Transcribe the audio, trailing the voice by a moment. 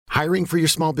Hiring for your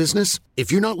small business?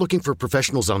 If you're not looking for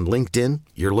professionals on LinkedIn,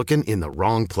 you're looking in the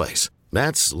wrong place.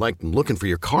 That's like looking for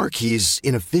your car keys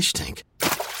in a fish tank.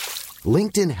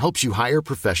 LinkedIn helps you hire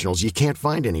professionals you can't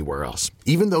find anywhere else,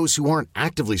 even those who aren't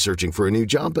actively searching for a new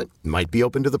job but might be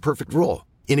open to the perfect role.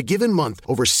 In a given month,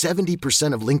 over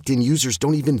 70% of LinkedIn users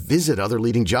don't even visit other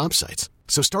leading job sites.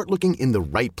 So start looking in the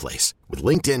right place. With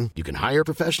LinkedIn, you can hire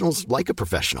professionals like a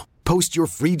professional. Post your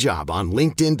free job on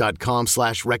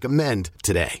linkedin.com/recommend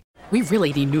today. We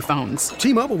really need new phones.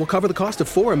 T-Mobile will cover the cost of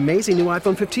 4 amazing new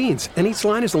iPhone 15s, and each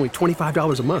line is only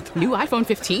 $25 a month. New iPhone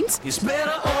 15s? It's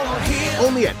better over here.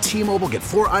 Only at T-Mobile, get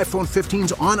 4 iPhone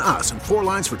 15s on us and 4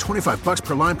 lines for $25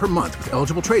 per line per month with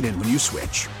eligible trade-in when you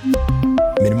switch.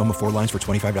 Minimum of 4 lines for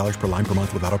 $25 per line per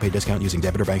month with autopay discount using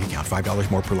debit or bank account.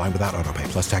 $5 more per line without autopay,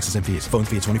 plus taxes and fees. Phone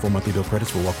fee at 24 monthly bill credits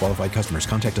for well-qualified customers.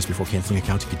 Contact us before canceling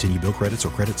account to continue bill credits or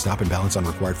credit stop and balance on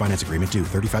required finance agreement due.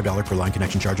 $35 per line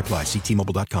connection charge applies. See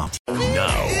T-Mobile.com.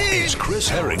 Now, it's Chris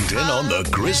Harrington on the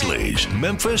Grizzlies,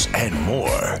 Memphis, and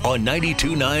more on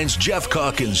 92.9's Jeff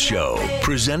Calkins Show.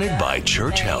 Presented by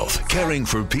Church Health, caring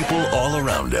for people all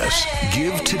around us.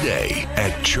 Give today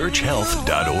at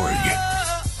churchhealth.org.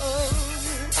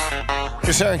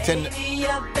 Chris Harrington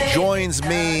joins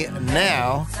me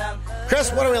now.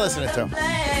 Chris, what are we listening to?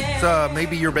 It's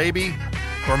Maybe Your Baby,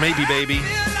 or Maybe Baby,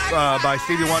 by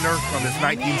Stevie Wonder from his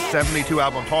 1972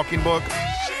 album Talking Book.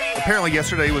 Apparently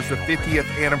yesterday was the 50th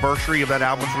anniversary of that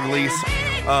album's release.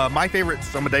 My favorite,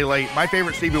 I'm a day late, my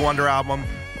favorite Stevie Wonder album,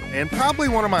 and probably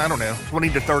one of my, 20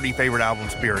 to 30 favorite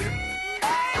albums, period.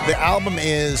 The album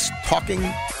is Talking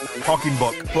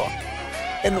Book.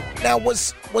 And now,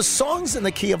 was Songs in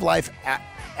the Key of Life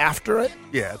after it?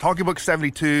 Yeah, Talking Book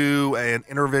 72, and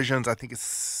Intervisions, I think it's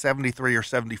 73 or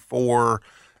 74,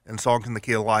 and Songs in the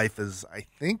Key of Life is, I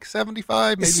think,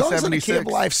 75, maybe 76. Is Songs in the Key of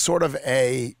Life sort of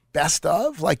a best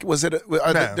of? Like, was it?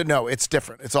 No, it's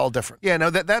different. It's all different. Yeah,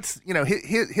 no, that's,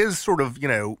 his sort of,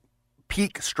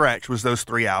 peak stretch was those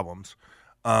 3 albums.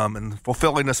 And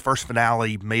Fulfilling This First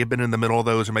Finale may have been in the middle of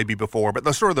those or maybe before, but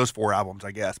those 4 albums, I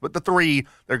guess. But the 3,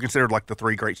 they're considered like the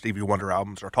 3 great Stevie Wonder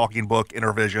albums are Talking Book,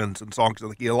 Intervisions, and Songs in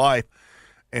the Key of Life,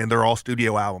 and they're all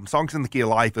studio albums. Songs in the Key of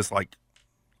Life is like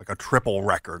a triple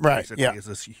record, right? Basically, Yeah, is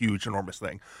this huge, enormous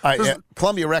thing.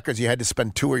 Columbia Records, you had to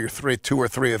spend 2 or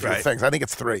 3 of your things. I think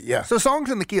it's 3. Yeah. So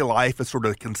Songs in the Key of Life is sort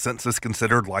of consensus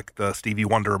considered like the Stevie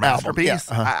Wonder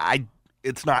masterpiece. Album, yeah.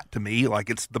 It's not to me,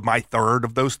 like it's my third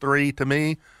of those 3 to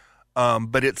me.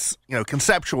 But it's,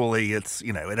 conceptually, it's,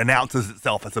 it announces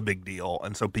itself as a big deal.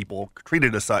 And so people treat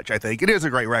it as such, I think. It is a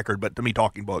great record, but to me,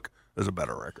 Talking Book is a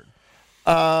better record.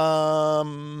 How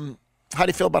do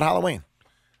you feel about Halloween?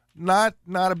 Not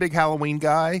a big Halloween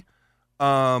guy.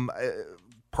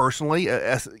 Personally,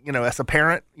 as a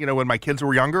parent, when my kids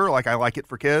were younger, like I like it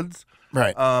for kids.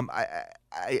 Right.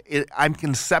 I'm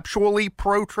conceptually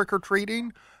pro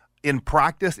trick-or-treating. In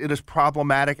practice, it is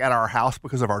problematic at our house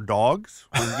because of our dogs.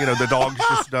 The dogs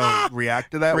just don't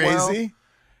react to that well. Crazy?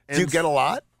 Do you get a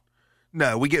lot?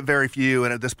 No, we get very few,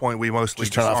 and at this point, we mostly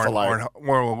just turn off the light.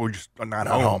 We're just not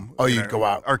home. Oh, you'd go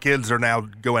out. Our kids are now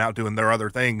going out doing their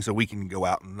other things, so we can go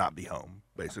out and not be home,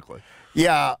 basically.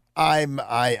 Yeah,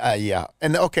 yeah.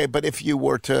 And okay, but if you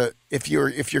were to, if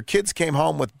your kids came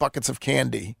home with buckets of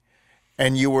candy,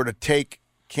 and you were to take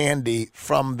candy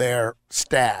from their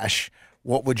stash,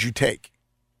 what would you take?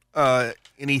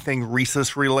 Anything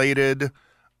Reese's related,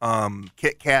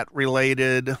 Kit Kat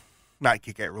related, not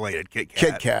Kit Kat related, Kit Kat.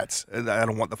 Kit Kats. I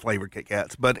don't want the flavored Kit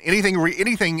Kats, but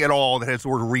anything at all that has the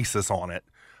word Reese's on it.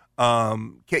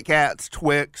 Kit Kats,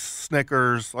 Twix,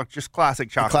 Snickers, like just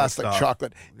classic chocolate Classic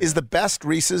chocolate. Is the best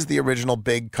Reese's the original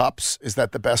big cups? Is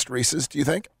that the best Reese's, do you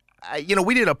think?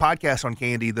 We did a podcast on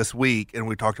candy this week, and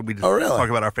we talked about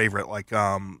our favorite,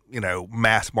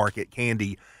 mass market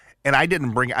candy. And I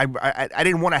didn't bring. I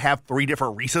didn't want to have 3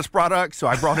 different Reese's products, so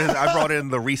I brought in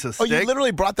the Reese's stick. Oh, you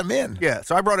literally brought them in. Yeah,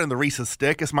 so I brought in the Reese's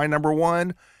stick as my number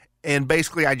one, and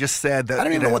basically I just said that. I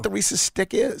don't even know what the Reese's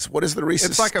stick is. What is the Reese's?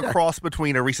 It's like stick? A cross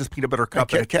between a Reese's peanut butter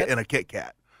cup and a Kit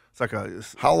Kat. It's like a.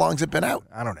 How long's it been out?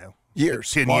 I don't know. Years,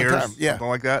 10 long years, time. Yeah, something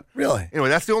like that. Really? Anyway,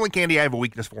 that's the only candy I have a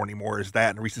weakness for anymore is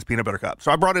that and Reese's peanut butter cup.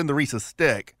 So I brought in the Reese's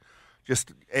stick.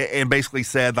 And basically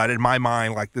said that in my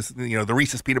mind, like this, the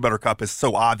Reese's peanut butter cup is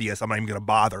so obvious, I'm not even going to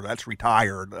bother. That's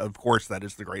retired. Of course, that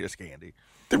is the greatest candy.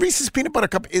 The Reese's peanut butter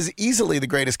cup is easily the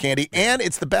greatest candy, and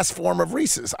it's the best form of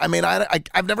Reese's. I mean,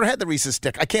 I've never had the Reese's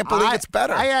stick. I can't believe it's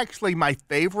better. My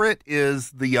favorite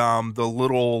is the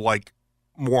little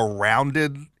more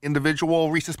rounded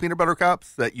individual Reese's peanut butter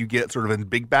cups that you get sort of in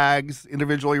big bags,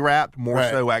 individually wrapped, more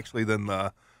so actually than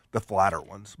the flatter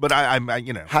ones. But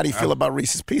How do you feel about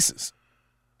Reese's Pieces?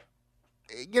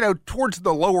 towards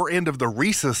the lower end of the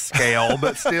Reese's scale,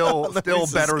 but still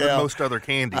Reese's better than scale. most other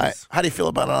candies. How do you feel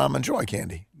about an Almond Joy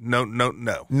candy? No.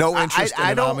 No interest in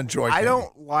an Almond Joy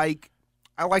candy.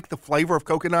 I like the flavor of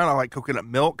coconut. I like coconut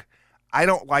milk. I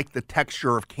don't like the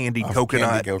texture of candied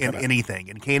coconut in anything,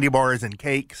 in candy bars and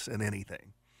cakes and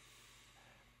anything.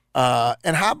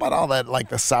 And how about all that, like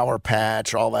the Sour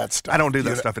Patch, all that stuff? I don't do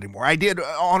that stuff anymore. I did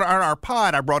on our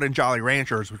pod. I brought in Jolly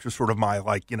Ranchers, which was sort of my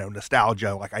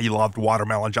nostalgia. Like I loved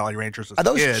watermelon Jolly Ranchers as Are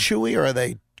those a kid. chewy or are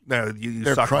they? No, you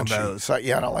They're suck crunchy. on those. So,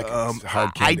 yeah, I don't like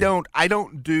hard candy. I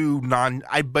don't do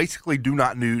I basically do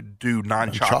not do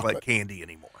non-chocolate candy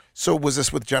anymore. So was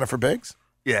this with Jennifer Biggs?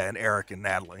 Yeah, and Eric and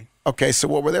Natalie. Okay, so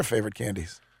what were their favorite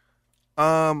candies?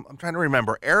 I'm trying to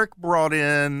remember. Eric brought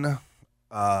in,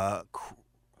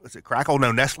 was it Crackle?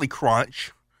 No, Nestle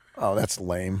Crunch. Oh, that's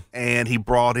lame. And he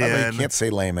brought in. You can't say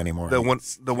lame anymore. The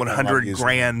 100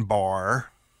 grand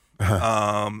bar.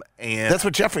 And that's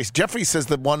what Jeffrey says.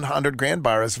 The 100 grand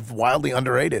bar is wildly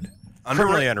underrated.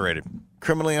 Criminally underrated.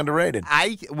 Criminally underrated.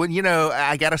 I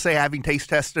gotta say, having taste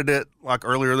tested it like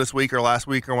earlier this week or last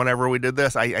week or whenever we did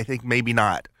this, I think maybe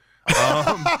not.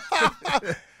 I'll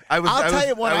tell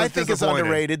you what I think is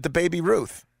underrated: the Baby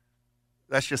Ruth.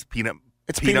 That's just peanut.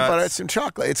 It's peanut butter. It's some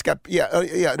chocolate. It's got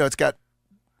it's got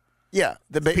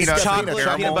the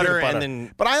peanut butter, and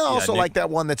then. But I also like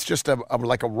that one that's just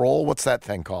like a roll. What's that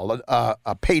thing called?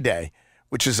 A payday,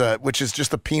 which is just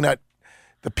the peanut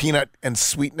and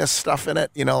sweetness stuff in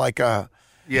it. Like a.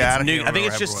 Yeah, I think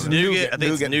it's just nougat. I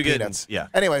think it's nougat. Peanuts. Yeah.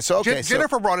 Anyway, so okay.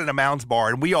 Jennifer brought in a Mounds bar,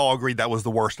 and we all agreed that was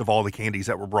the worst of all the candies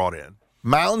that were brought in.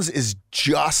 Mounds is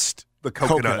just the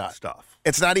coconut stuff.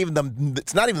 It's not even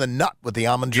the nut with the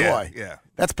Almond Joy. Yeah.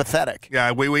 That's pathetic.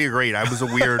 Yeah, we agreed. I was a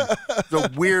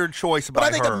weird choice by her. But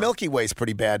I think a Milky Way is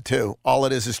pretty bad too. All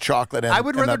it is chocolate and I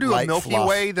would rather do a Milky fluff.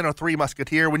 Way than a Three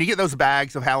Musketeer. When you get those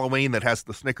bags of Halloween that has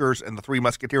the Snickers and the Three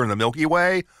Musketeer and the Milky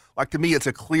Way, like to me it's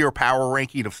a clear power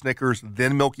ranking of Snickers,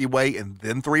 then Milky Way, and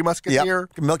then Three Musketeer.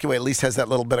 Yep. Milky Way at least has that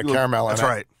little bit of caramel in it. That's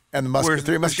right. And the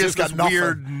Three Musketeers got nothing.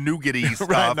 Weird nougaty stuff.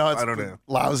 Right, no, it's I don't know.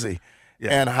 Lousy.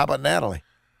 Yeah. And how about Natalie?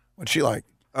 What's she like?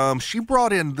 She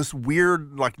brought in this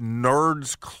weird, like,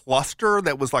 Nerds cluster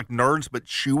that was like Nerds but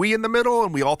chewy in the middle,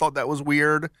 and we all thought that was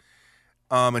weird.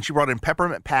 And she brought in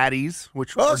peppermint patties,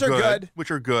 which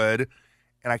are good.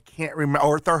 And I can't remember.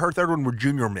 Or her third one were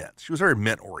Junior Mints. She was very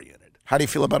mint-oriented. How do you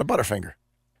feel about a Butterfinger?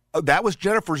 Oh, that was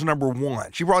Jennifer's number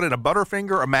one. She brought in a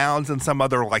Butterfinger, a Mounds, and some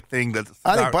other like thing that's.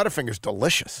 I think Butterfinger's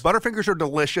delicious. Butterfingers are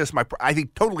delicious. I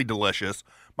think totally delicious.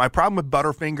 My problem with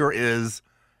Butterfinger is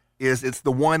it's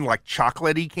the one like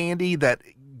chocolatey candy that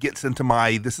gets into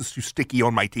this is too sticky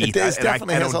on my teeth. It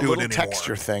definitely has a do little it anymore.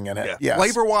 texture thing in it. Yeah. Yes.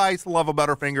 Flavor-wise, love a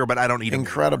Butterfinger, but I don't eat it.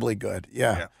 Incredibly good.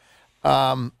 Yeah.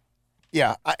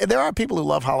 There are people who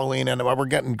love Halloween, and we're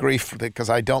getting grief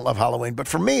because I don't love Halloween. But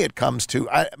for me, it comes to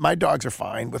my dogs are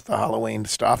fine with the Halloween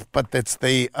stuff, but it's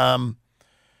the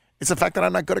fact that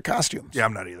I'm not good at costumes. Yeah,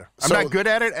 I'm not either. I'm not good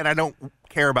at it, and I don't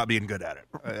care about being good at it.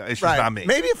 It's just not me.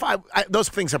 Maybe if those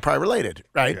things are probably related,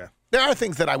 right? Yeah. There are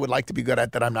things that I would like to be good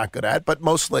at that I'm not good at, but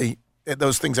mostly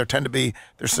those things tend to be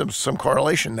there's some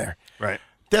correlation there. Right.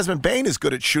 Desmond Bain is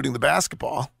good at shooting the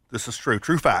basketball. This is true.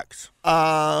 True facts.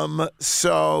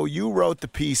 So you wrote the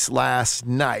piece last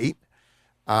night.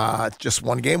 Just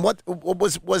one game. What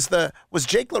was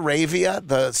Jake LaRavia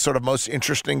the sort of most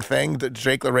interesting thing? That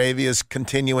Jake LaRavia's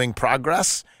continuing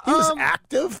progress. He was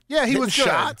active. Yeah, he was good.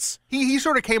 Shots. He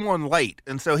sort of came on late,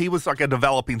 and so he was like a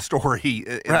developing story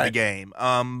in the game.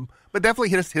 But definitely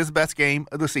his best game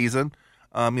of the season.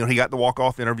 He got the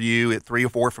walk-off interview at 3 or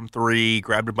 4 from 3,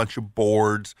 grabbed a bunch of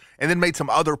boards, and then made some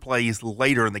other plays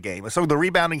later in the game. So the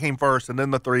rebounding came first, and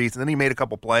then the threes, and then he made a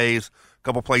couple plays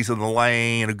in the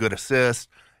lane, a good assist.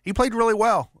 He played really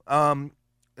well. And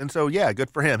so, yeah,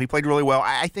 good for him. He played really well.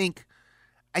 I think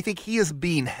he is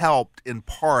being helped in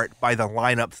part by the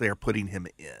lineups they are putting him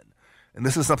in. And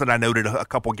this is something I noted a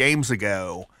couple games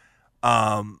ago.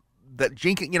 That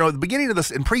Jenkins, the beginning of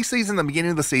this in preseason, the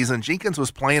beginning of the season, Jenkins was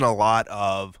playing a lot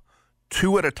of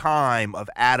 2 at a time of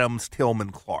Adams,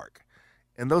 Tillman, Clark,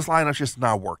 and those lineups just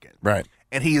not working. Right.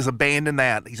 And he has abandoned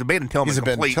that. He's abandoned Tillman.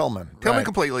 Tillman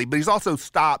completely, but he's also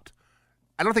stopped.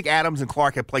 I don't think Adams and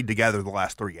Clark have played together the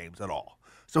last 3 games at all.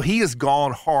 So he has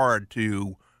gone hard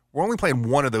to. We're only playing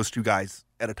one of those 2 guys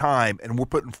at a time, and we're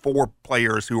putting 4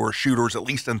 players who are shooters, at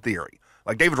least in theory.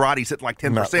 Like David Roddy's hitting like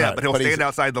 10%, but he'll stand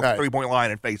outside the 3-point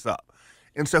line and face up.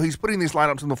 And so he's putting these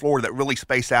lineups on the floor that really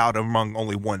space out among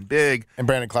only one big. And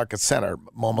Brandon Clark at center.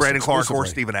 Brandon Clark or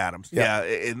Steven Adams. Yeah,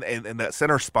 in that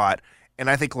center spot.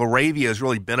 And I think LaRavia is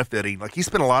really benefiting. Like he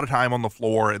spent a lot of time on the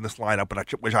floor in this lineup,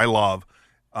 which I love.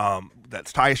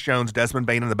 That's Tyus Jones, Desmond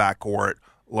Bain in the backcourt,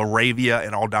 LaRavia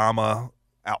and Aldama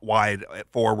out wide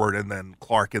at forward, and then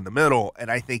Clark in the middle. And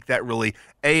I think that really,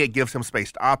 A, it gives him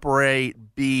space to operate.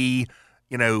 B,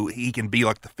 he can be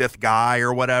like the fifth guy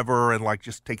or whatever and like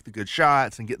just take the good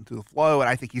shots and get into the flow. And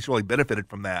I think he's really benefited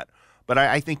from that. But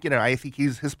I think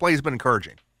his play has been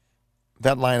encouraging.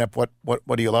 That lineup,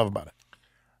 what do you love about it?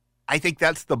 I think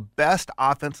that's the best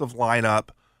offensive lineup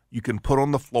you can put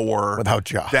on the floor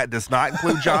without Ja. That does not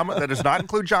include John. That does not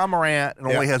include John Morant, and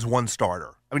only has one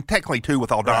starter. I mean, technically two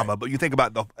with Aldama, but you think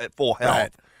about at full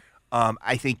health. Right.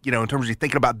 I think in terms of you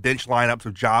thinking about bench lineups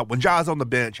of Ja. When Ja's on the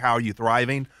bench, how are you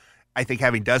thriving? I think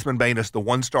having Desmond Bain as the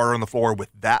one starter on the floor with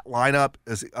that lineup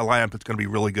is a lineup that's going to be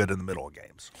really good in the middle of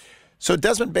games. So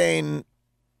Desmond Bain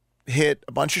hit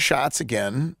a bunch of shots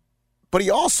again, but he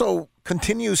also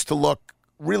continues to look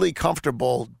really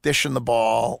comfortable dishing the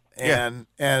ball, and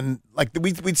like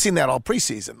we'd seen that all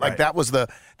preseason. Like that was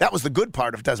the good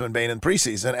part of Desmond Bain in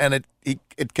preseason, and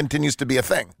it continues to be a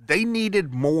thing. They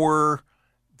need more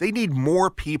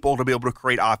people to be able to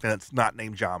create offense not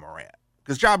named John Morant,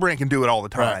 because John Morant can do it all the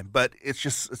time, but it's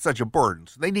such a burden.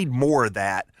 So they need more of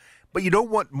that. But you don't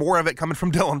want more of it coming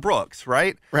from Dillon Brooks,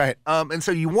 right? Right. And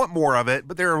so you want more of it,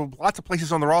 but there are lots of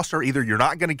places on the roster either you're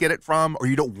not going to get it from or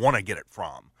you don't want to get it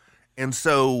from. And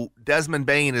so Desmond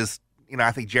Bain is,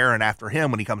 I think Jaren after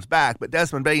him when he comes back, but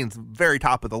Desmond Bain's very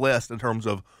top of the list in terms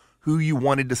of who you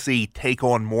wanted to see take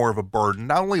on more of a burden,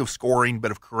 not only of scoring,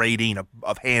 but of creating,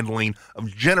 of handling,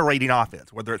 of generating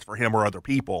offense, whether it's for him or other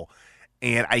people.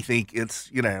 And I think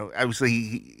it's,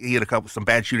 obviously he had some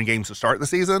bad shooting games to start the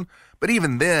season, but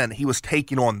even then he was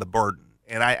taking on the burden.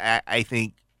 And I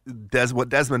think what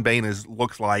Desmond Bain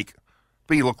looks like,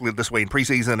 but he looked this way in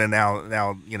preseason and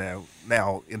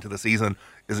now into the season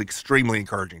is extremely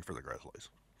encouraging for the Grizzlies.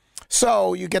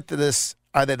 So you get to this,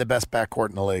 are they the best backcourt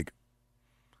in the league?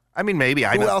 I mean, maybe.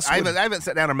 I haven't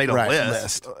sat down and made a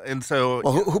list. And so,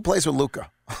 who plays with Luka?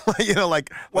 That's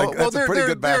a pretty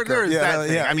good backcourt. There is that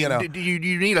thing. I mean, do you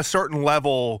need a certain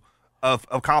level of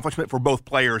accomplishment for both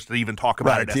players to even talk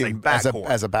about it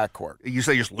as a backcourt? You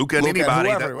say just Luka and anybody.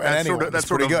 That's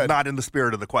sort of not in the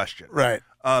spirit of the question. Right.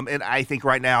 And I think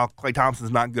right now Klay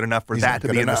Thompson's not good enough for that to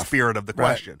be in the spirit of the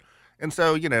question. Right. And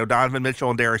so, Donovan Mitchell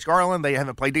and Darius Garland, they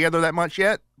haven't played together that much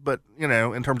yet. But,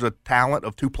 in terms of talent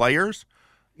of two players,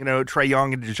 Trae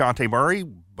Young and DeJounte Murray,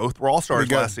 both were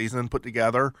all-stars last season put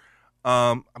together.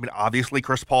 Obviously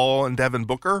Chris Paul and Devin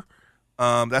Booker.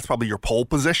 That's probably your pole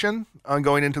position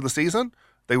going into the season.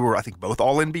 They were, I think, both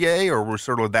all-NBA or were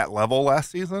sort of at that level last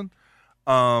season.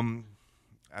 Again,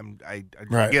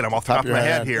 I'm off the top of my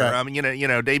head here. Right. I mean,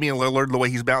 Damian Lillard, the way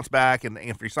he's bounced back, and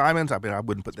Anthony Simons. I mean, I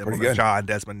wouldn't put them in the Ja and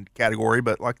Desmond category,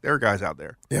 but like there are guys out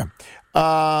there. Yeah.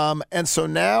 And so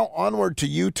now onward to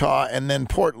Utah and then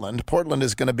Portland. Portland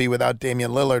is going to be without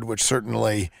Damian Lillard, which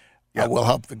certainly will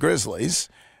help the Grizzlies.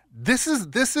 This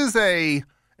is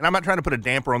and I'm not trying to put a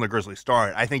damper on the Grizzlies'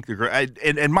 start. I think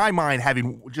in my mind, I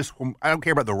don't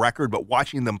care about the record, but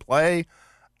watching them play,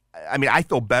 I mean, I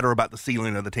feel better about the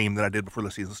ceiling of the team than I did before the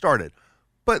season started.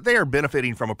 But they are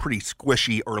benefiting from a pretty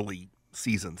squishy early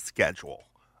season schedule.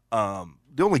 The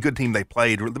only good team they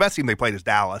played, the best team they played is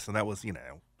Dallas, and that was,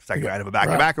 second night of a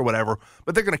back-to-back or whatever.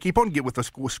 But they're going to keep on with the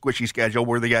squishy schedule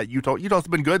where they got Utah. Utah's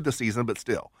been good this season, but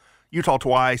still. Utah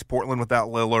twice, Portland without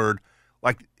Lillard.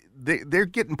 Like, they're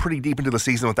getting pretty deep into the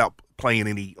season without playing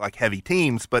any, like, heavy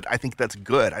teams, but I think that's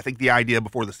good. I think the idea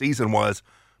before the season was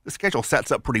the schedule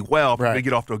sets up pretty well for to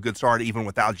get off to a good start even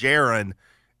without Jaren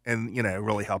and,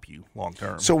 really help you long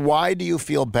term. So why do you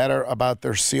feel better about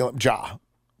their ceiling? John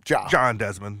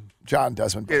Desmond. John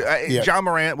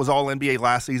Morant was all NBA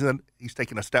last season. He's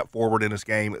taken a step forward in his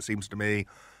game, it seems to me.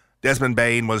 Desmond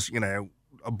Bain was,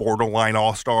 a borderline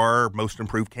all-star, most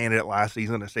improved candidate last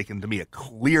season. It's taken, to me, a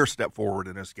clear step forward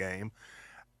in his game.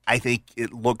 I think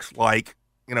it looks like,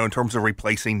 in terms of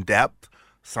replacing depth,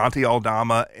 Santi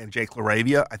Aldama and Jake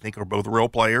LaRavia, I think, are both real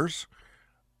players.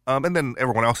 And then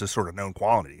everyone else is sort of known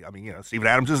quality. I mean, Steven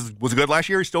Adams was good last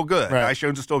year. He's still good. Tyus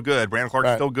Jones is still good. Brandon Clark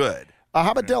is still good. How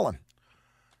about Dillon?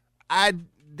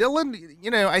 Dillon,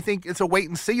 I think it's a wait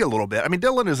and see a little bit. I mean,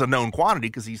 Dillon is a known quantity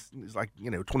because he's like,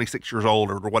 26 years old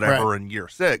or whatever in year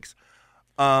 6.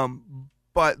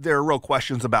 But there are real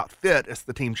questions about fit as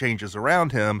the team changes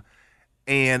around him.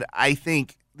 And I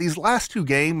think these last 2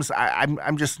 games, I'm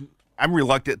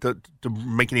reluctant to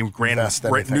make any new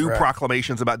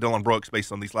proclamations about Dillon Brooks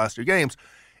based on these last 2 games,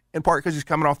 in part because he's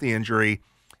coming off the injury.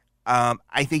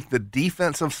 I think the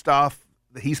defensive stuff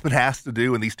that he's been asked to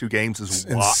do in these 2 games is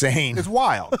insane. It's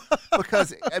wild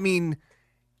because, I mean,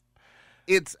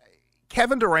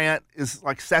 Kevin Durant is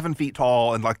like 7 feet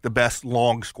tall and like the best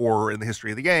long scorer in the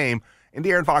history of the game, and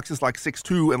De'Aaron Fox is like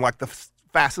 6'2" and like the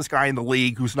fastest guy in the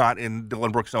league who's not in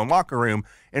Dillon Brooks' own locker room.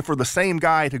 And for the same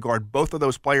guy to guard both of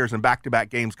those players in back-to-back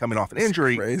games coming off an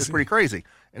injury is pretty crazy.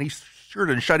 And he sure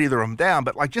didn't shut either of them down,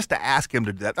 but like just to ask him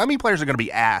to do that, how many players are going to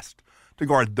be asked to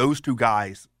guard those two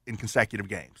guys in consecutive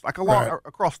games, like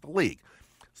across the league?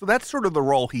 So that's sort of the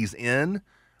role he's in.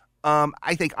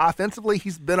 I think offensively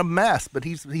he's been a mess, but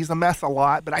he's a mess a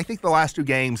lot. But I think the last 2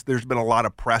 games there's been a lot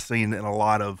of pressing and a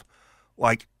lot of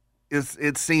like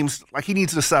it seems like he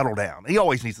needs to settle down. He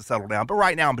always needs to settle down, but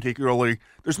right now particularly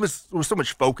there's so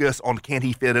much focus on can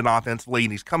he fit in offensively,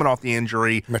 and he's coming off the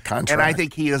injury. The contract. And I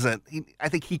think he isn't. I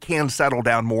think he can settle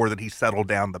down more than he's settled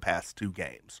down the past 2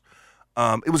 games.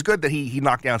 It was good that he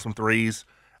knocked down some threes.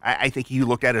 I think he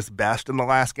looked at his best in the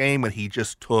last game when he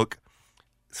just took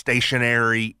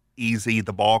stationary, easy.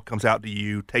 The ball comes out to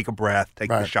you. Take a breath. Take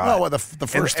the shot. Well, the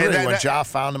first three when Ja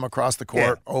found him across the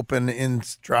court, open in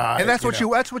stride, and that's what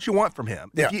you want from him.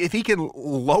 Yeah. If he can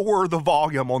lower the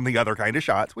volume on the other kind of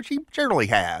shots, which he generally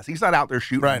has, he's not out there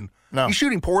shooting. Right. No. He's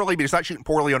shooting poorly, but he's not shooting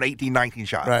poorly on 18, 19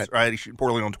 shots. Right. He's shooting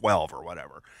poorly on 12 or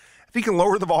whatever. If he can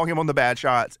lower the volume on the bad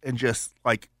shots and just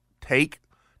like take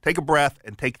a breath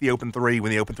and take the open three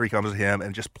when the open three comes to him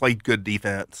and just play good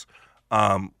defense,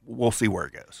 we'll see where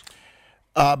it goes.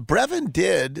 Brevin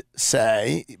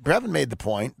made the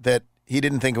point that he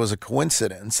didn't think it was a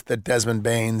coincidence that Desmond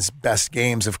Bane's best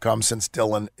games have come since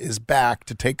Dillon is back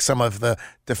to take some of the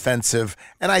defensive.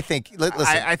 And I think, listen,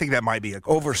 I think that might be a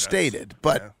overstated,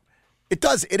 but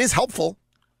it is helpful.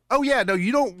 Oh, yeah. No,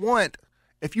 you don't want,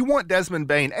 if you want Desmond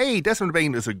Bane, Desmond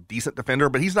Bane is a decent defender,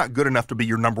 but he's not good enough to be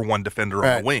your number one defender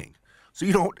on the wing. So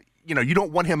you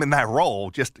don't want him in that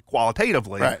role just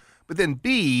qualitatively. Right. But then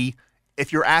B,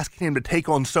 if you're asking him to take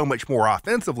on so much more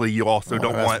offensively, you also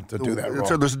don't want to do that role.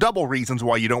 So there's double reasons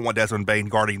why you don't want Desmond Bane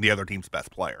guarding the other team's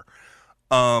best player.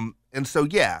 And so,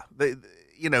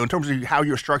 in terms of how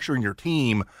you're structuring your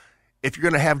team, if you're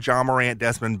going to have Ja Morant,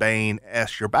 Desmond Bane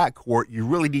as your backcourt, you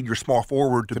really need your small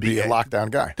forward to be a lockdown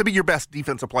guy, to be your best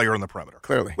defensive player on the perimeter.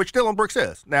 Clearly, which Dillon Brooks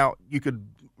is. Now you could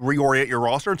reorient your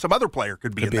roster, and some other player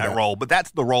could be in that role, but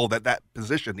that's the role that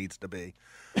position needs to be.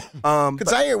 Could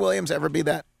Zaire Williams ever be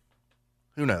that?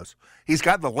 Who knows? He's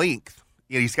got the length.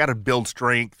 He's got to build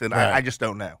strength, and I just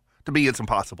don't know. To me, it's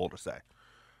impossible to say.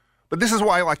 But this is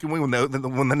why, like, when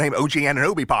the name OG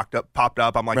Anunoby popped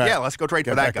up, I'm like, yeah, let's go trade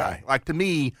for that guy. Like, to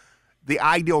me, the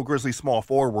ideal Grizzlies small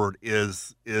forward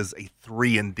is a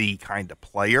 3-and-D kind of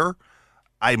player.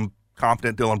 I'm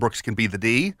confident Dillon Brooks can be the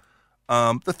D.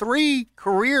 The 3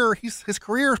 career, his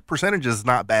career percentage is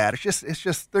not bad. It's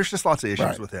just there's just lots of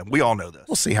issues with him. We all know this.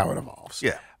 We'll see how it evolves.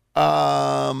 Yeah.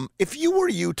 If you were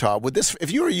Utah,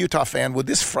 if you were a Utah fan, would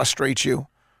this frustrate you?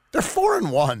 They're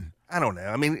 4-1. I don't know.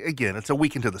 I mean, again, it's a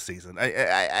week into the season.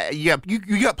 You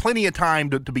got plenty of time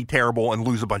to be terrible and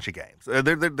lose a bunch of games.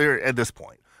 They're at this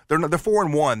point. They're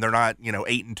 4-1. They're not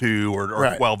 8-2 or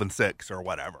 12-6 or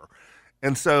whatever.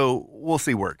 And so we'll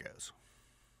see where it goes.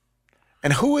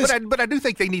 And who is? But I do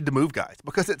think they need to move guys,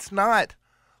 because it's not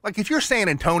like if you're San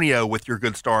Antonio with your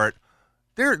good start,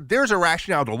 there's a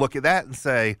rationale to look at that and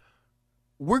say,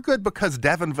 we're good because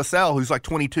Devin Vassell, who's like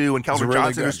 22, and Keldon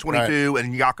Johnson, who's 22,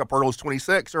 and Jakob Poeltl, who's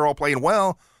 26, are all playing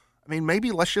well. I mean,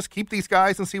 maybe let's just keep these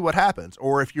guys and see what happens.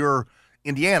 Or if you're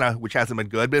Indiana, which hasn't been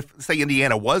good, but if, say,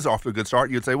 Indiana was off to a good start,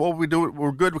 you'd say, well,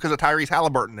 we're good because of Tyrese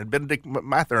Halliburton and Benedict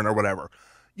Mathurin or whatever.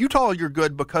 Utah, you're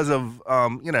good because of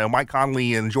Mike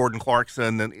Conley and Jordan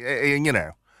Clarkson and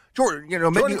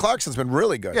Jordan Clarkson's been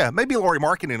really good. Yeah, maybe Lauri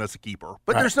Markkanen as a keeper,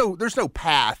 but there's no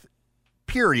path,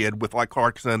 period, with like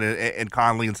Clarkson and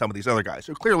Conley and some of these other guys.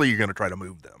 So clearly, you're going to try to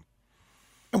move them.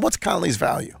 And what's Conley's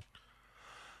value?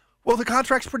 Well, the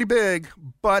contract's pretty big,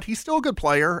 but he's still a good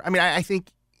player. I mean, I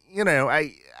think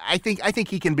I think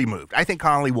he can be moved. I think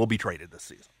Conley will be traded this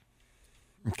season.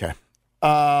 Okay.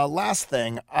 Last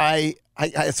thing,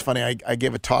 it's funny. I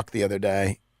gave a talk the other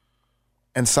day,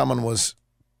 and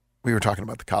we were talking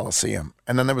about the Coliseum,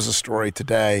 and then there was a story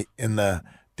today in the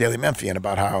Daily Memphian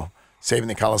about how saving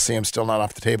the Coliseum's still not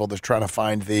off the table. They're trying to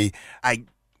find the.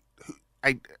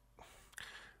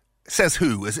 Says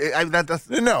who?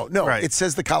 No. Right. It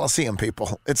says the Coliseum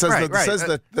people. It says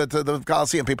the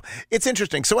Coliseum people. It's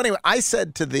interesting. So anyway, I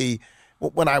said to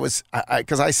when I was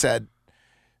because I said.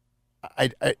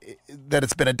 That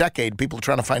it's been a decade, people are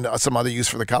trying to find some other use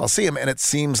for the Coliseum, and it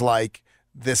seems like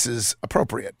this is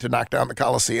appropriate to knock down the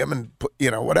Coliseum and put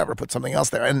something else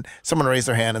there. And someone raised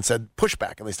their hand and said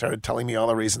pushback, and they started telling me all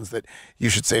the reasons that you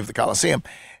should save the Coliseum.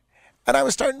 And I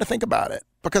was starting to think about it,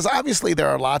 because obviously there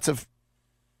are lots of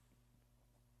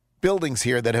buildings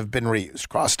here that have been reused,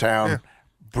 Crosstown,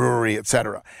 Brewery,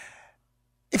 etc.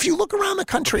 If you look around the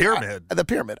country, the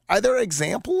pyramid, are there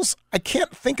examples? I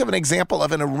can't think of an example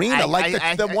of an arena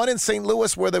like the one in St.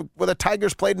 Louis where the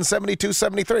Tigers played in 72,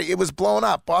 73. It was blown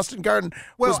up. Boston Garden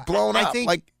was blown up.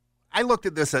 I looked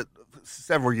at this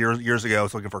several years ago. I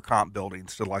was looking for comp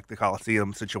buildings to like the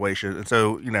Coliseum situation. And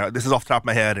so, this is off the top of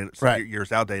my head and it's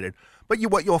years outdated. But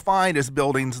what you'll find is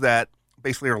buildings that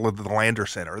basically are the Lander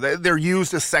Center. They're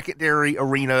used as secondary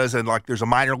arenas, and like there's a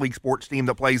minor league sports team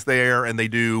that plays there, and they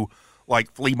do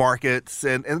like flea markets,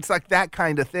 and it's like that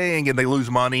kind of thing, and they lose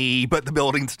money, but the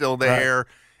building's still there. Right.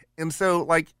 And so,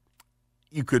 like,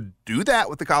 you could do that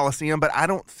with the Coliseum, but I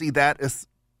don't see that as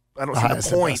I don't see the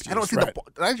point. I don't see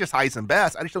that's just highest and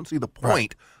best. I just don't see the point.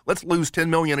 Right. Let's lose $10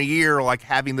 million a year, like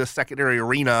having this secondary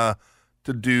arena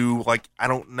to do, like, I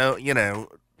don't know,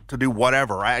 to do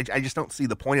whatever. I just don't see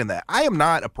the point in that. I am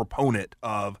not a proponent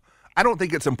of. I don't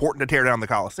think it's important to tear down the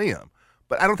Coliseum,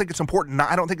 but I don't think it's important.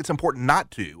 I don't think it's important not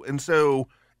to. And so,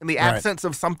 in the absence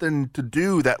of something to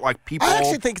do that, like people, I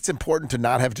actually think it's important to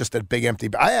not have just a big empty.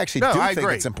 I actually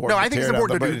think it's important. No, I think it's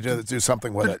important to do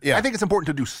something with it. Yeah, I think it's important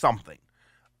to do something.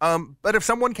 But if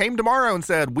someone came tomorrow and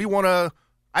said,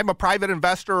 I'm a private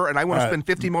investor and I want to spend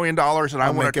 $50 million and I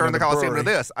want to turn the Coliseum into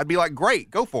this, I'd be like, great,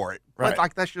 go for it. Right. But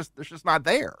like that's just not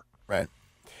there. Right.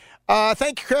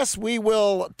 Thank you, Chris. We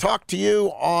will talk to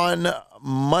you on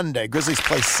Monday. Grizzlies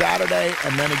play Saturday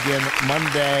and then again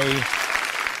Monday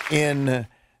in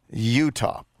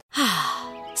Utah.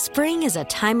 Spring is a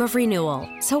time of renewal,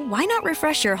 so why not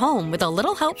refresh your home with a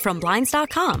little help from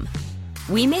Blinds.com?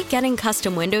 We make getting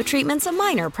custom window treatments a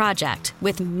minor project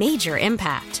with major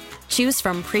impact. Choose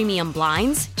from premium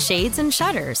blinds, shades, and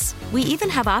shutters. We even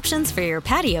have options for your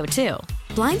patio, too.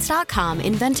 Blinds.com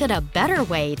invented a better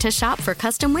way to shop for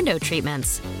custom window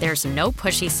treatments. There's no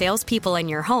pushy salespeople in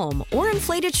your home or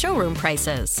inflated showroom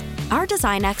prices. Our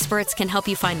design experts can help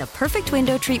you find the perfect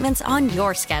window treatments on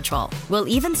your schedule. We'll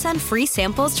even send free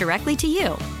samples directly to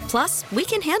you. Plus, we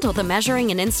can handle the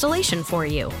measuring and installation for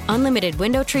you. Unlimited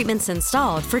window treatments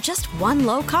installed for just one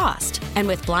low cost. And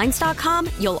with Blinds.com,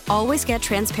 you'll always get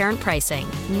transparent pricing.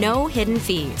 No hidden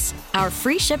fees. Our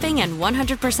free shipping and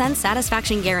 100%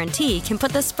 satisfaction guarantee can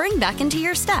put the spring back into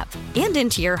your step and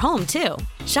into your home, too.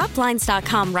 Shop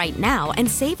Blinds.com right now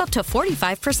and save up to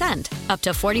 45%. Up to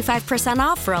 45%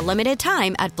 off for a limited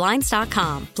time at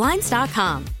Blinds.com.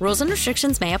 Blinds.com. Rules and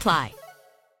restrictions may apply.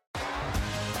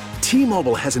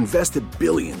 T-Mobile has invested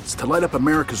billions to light up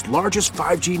America's largest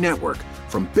 5G network,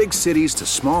 from big cities to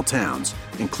small towns,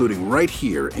 including right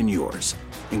here in yours.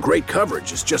 And great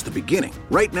coverage is just the beginning.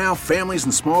 Right now, families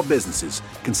and small businesses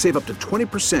can save up to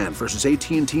 20% versus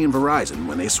AT&T and Verizon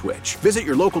when they switch. Visit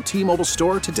your local T-Mobile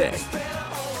store today.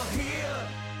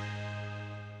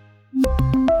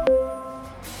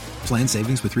 Plan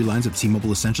savings with 3 lines of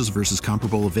T-Mobile Essentials versus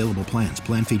comparable available plans.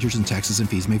 Plan features and taxes and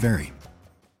fees may vary.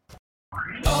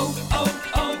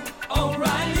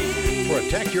 O'Reilly.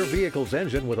 Protect your vehicle's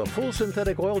engine with a full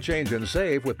synthetic oil change and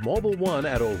save with Mobil 1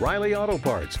 at O'Reilly Auto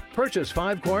Parts. Purchase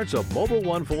 5 quarts of Mobil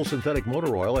 1 full synthetic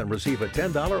motor oil and receive a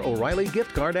 $10 O'Reilly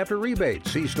gift card after rebate.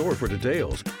 See store for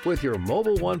details. With your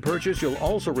Mobil 1 purchase, you'll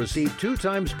also receive 2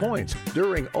 times points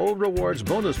during O Rewards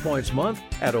Bonus Points Month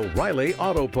at O'Reilly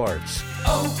Auto Parts.